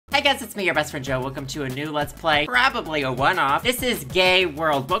Hey guys, it's me, your best friend Joe. Welcome to a new Let's Play, probably a one-off. This is Gay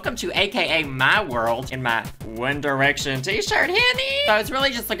World. Welcome to AKA My World in my One Direction t-shirt, honey. So I was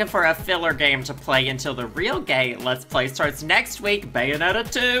really just looking for a filler game to play until the real Gay Let's Play starts next week, Bayonetta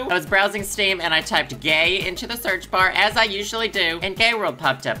 2. I was browsing Steam and I typed gay into the search bar, as I usually do, and Gay World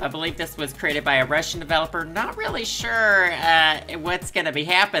popped up. I believe this was created by a Russian developer. Not really sure what's gonna be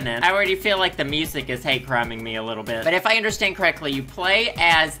happening. I already feel like the music is hate criming me a little bit. But if I understand correctly, you play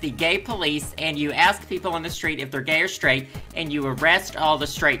as the gay police and you ask people on the street if they're gay or straight, and you arrest all the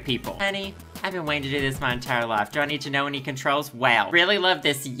straight people. Honey, I've been waiting to do this my entire life. Do I need to know any controls? Wow. Really love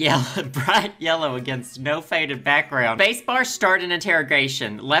this yellow, bright yellow against no faded background. Spacebar, start an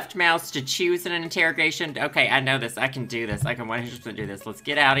interrogation. Left mouse to choose an interrogation. Okay, I know this. I can do this. I can 100% do this. Let's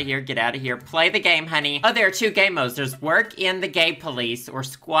get out of here. Get out of here. Play the game, honey. Oh, there are two game modes. There's work in the gay police or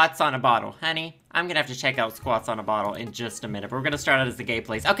squats on a bottle. Honey, I'm gonna have to check out squats on a bottle in just a minute. We're gonna start out as the gay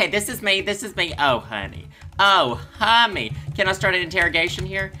police. Okay, this is me. This is me. Oh, honey. Oh, honey. Can I start an interrogation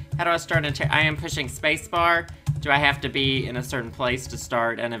here? How do I start an I am pushing spacebar. Do I have to be in a certain place to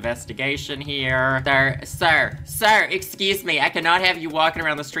start an investigation here? Sir, excuse me. I cannot have you walking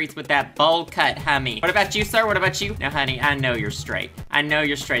around the streets with that bowl cut, honey. What about you, sir? What about you? No, honey, I know you're straight. I know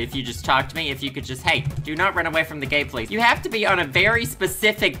you're straight. If you just talk to me, if you could just, hey, do not run away from the gay police. You have to be on a very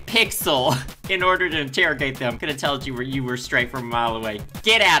specific pixel in order to interrogate them. Could have told you were straight from a mile away.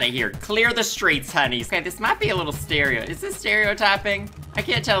 Get out of here. Clear the streets, honeys. Okay, this might be a little Is this stereotyping? I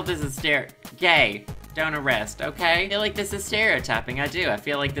can't tell if this is gay. Don't arrest, okay? I feel like this is stereotyping. I do. I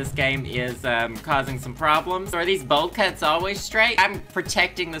feel like this game is causing some problems. So are these bowl cuts always straight? I'm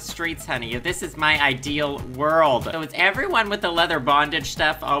protecting the streets, honey. This is my ideal world. So is everyone with the leather bondage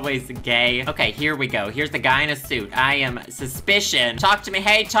stuff always gay? Okay, here we go. Here's the guy in a suit. I am suspicion. Talk to me.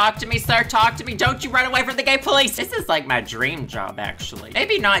 Hey, talk to me, sir. Talk to me. Don't you run away from the gay police. This is like my dream job, actually.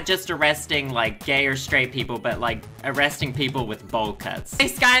 Maybe not just arresting like gay or straight people, but like arresting people with bowl cuts.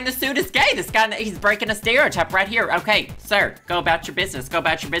 This guy in the suit is gay. This guy, he's breaking a stereotype right here. Okay, sir, go about your business. Go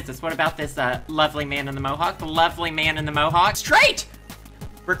about your business. What about this lovely man in the mohawk? The lovely man in the mohawk. Straight!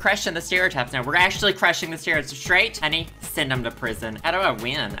 We're crushing the stereotypes now. We're actually crushing the stereotypes. Straight, honey, send them to prison. How do I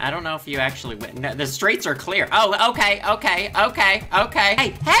win? I don't know if you actually win. No, the streets are clear. Oh, okay.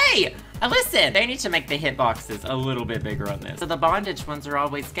 Hey! Listen, they need to make the hitboxes a little bit bigger on this. So the bondage ones are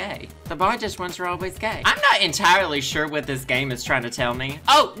always gay. The bondage ones are always gay. I'm not entirely sure what this game is trying to tell me.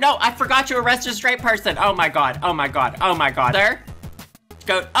 Oh, no, I forgot to arrest a straight person. Oh my God. Sir?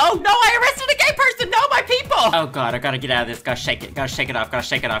 Go. Oh no, I arrested a gay person. No, my people. Oh God, I gotta get out of this. Gotta shake it off.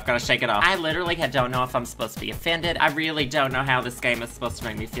 I literally don't know if I'm supposed to be offended. I really don't know how this game is supposed to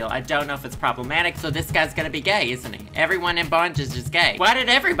make me feel. I don't know if it's problematic. So this guy's gonna be gay, isn't he? Everyone in bondage is gay. Why did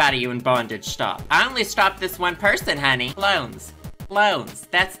everybody in bondage stop? I only stopped this one person, honey. Clones.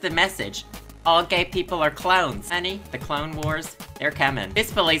 That's the message. All gay people are clones. Honey, the clone wars, they're coming.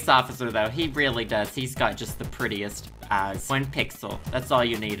 This police officer, though, he really does. He's got just the prettiest eyes. 1 pixel. That's all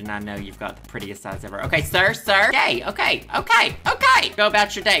you need, and I know you've got the prettiest eyes ever. Okay, sir. Gay. Okay. Go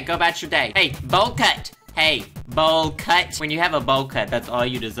about your day. Hey, bowl cut. Hey, bowl cut. When you have a bowl cut, that's all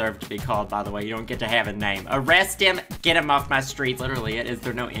you deserve to be called, by the way. You don't get to have a name. Arrest him. Get him off my streets. Literally it. Is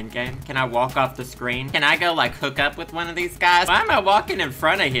there no end game? Can I walk off the screen? Can I go, like, hook up with one of these guys? Why am I walking in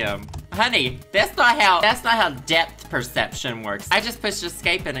front of him? Honey, that's not how depth perception works. I just pushed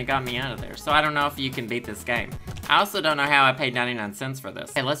escape and it got me out of there. So I don't know if you can beat this game. I also don't know how I paid 99 cents for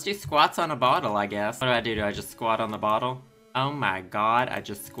this. Hey, let's do squats on a bottle, I guess. What do? Do I just squat on the bottle? Oh my God, I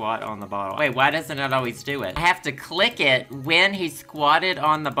just squat on the bottle. Wait, why doesn't it always do it? I have to click it when he squatted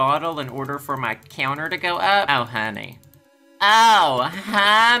on the bottle in order for my counter to go up? Oh, honey. Oh,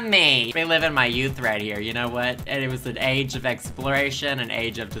 honey. We live in my youth right here, you know what? And it was an age of exploration, an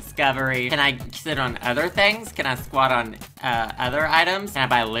age of discovery. Can I sit on other things? Can I squat on other items? Can I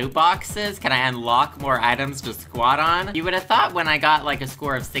buy loot boxes? Can I unlock more items to squat on? You would have thought when I got like a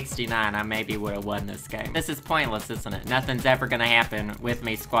score of 69, I maybe would have won this game. This is pointless, isn't it? Nothing's ever gonna happen with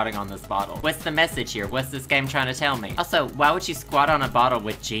me squatting on this bottle. What's the message here? What's this game trying to tell me? Also, why would you squat on a bottle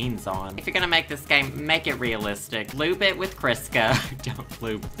with jeans on? If you're gonna make this game, make it realistic. Lube it with Crisco.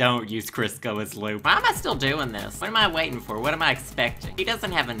 Don't use Crisco as lube. Why am I still doing this? What am I waiting for? What am I expecting? He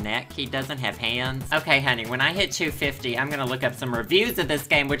doesn't have a neck. He doesn't have hands. Okay, honey, when I hit 250, I'm gonna look up some reviews of this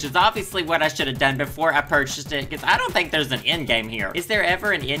game, which is obviously what I should have done before I purchased it, because I don't think there's an end game here. Is there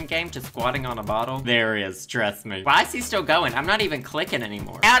ever an end game to squatting on a bottle? There is, trust me. Why is he still going? I'm not even clicking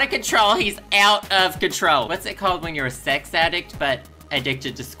anymore. Out of control. He's out of control. What's it called when you're a sex addict, but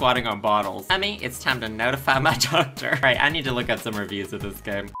addicted to squatting on bottles? Honey, it's time to notify my doctor. All right, I need to look up some reviews of this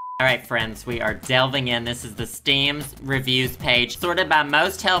game. All right, friends, we are delving in. This is the Steam's reviews page, sorted by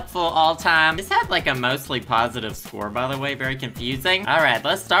most helpful all time. This had like a mostly positive score, by the way, very confusing. All right,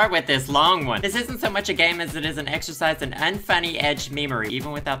 let's start with this long one. This isn't so much a game as it is an exercise in unfunny edge memery.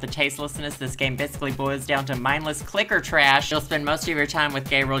 Even without the tastelessness, this game basically boils down to mindless clicker trash. You'll spend most of your time with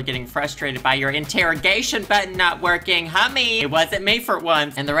Gabriel getting frustrated by your interrogation button not working. Hummy, it wasn't me for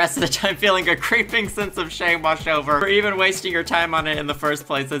once. And the rest of the time feeling a creeping sense of shame wash over for even wasting your time on it in the first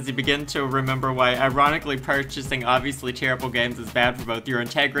place, as you begin to remember why ironically purchasing obviously terrible games is bad for both your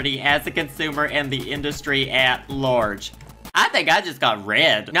integrity as a consumer and the industry at large. I think I just got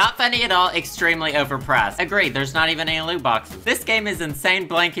red. Not funny at all, extremely overpriced. Agreed, there's not even any loot boxes. This game is insane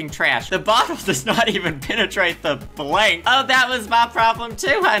blanking trash. The bottle does not even penetrate the blank. Oh, that was my problem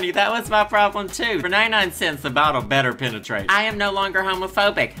too, honey. That was my problem too. For 99 cents, the bottle better penetrate. I am no longer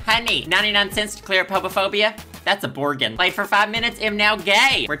homophobic. Honey, 99 cents to clear up homophobia? That's a bargain. Played for 5 minutes, am now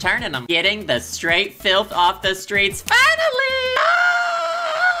gay. Returning them. Getting the straight filth off the streets. Finally!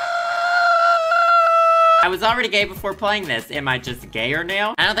 I was already gay before playing this. Am I just gayer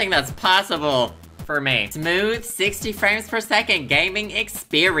now? I don't think that's possible for me. Smooth 60 frames per second gaming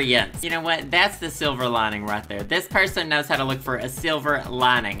experience. You know what? That's the silver lining right there. This person knows how to look for a silver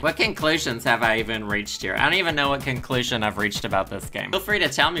lining. What conclusions have I even reached here? I don't even know what conclusion I've reached about this game. Feel free to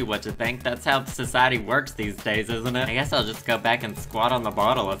tell me what to think. That's how society works these days, isn't it? I guess I'll just go back and squat on the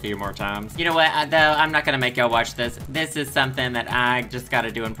bottle a few more times. You know what, though? I'm not gonna make y'all watch this. This is something that I just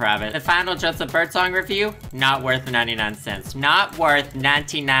gotta do in private. The final Joseph Birdsong review, not worth 99 cents. Not worth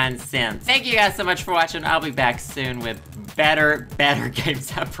 99 cents. Thank you guys so much for watching. I'll be back soon with better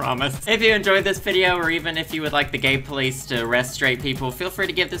games, I promise. If you enjoyed this video, or even if you would like the gay police to arrest straight people, feel free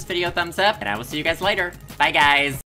to give this video a thumbs up, and I will see you guys later. Bye, guys.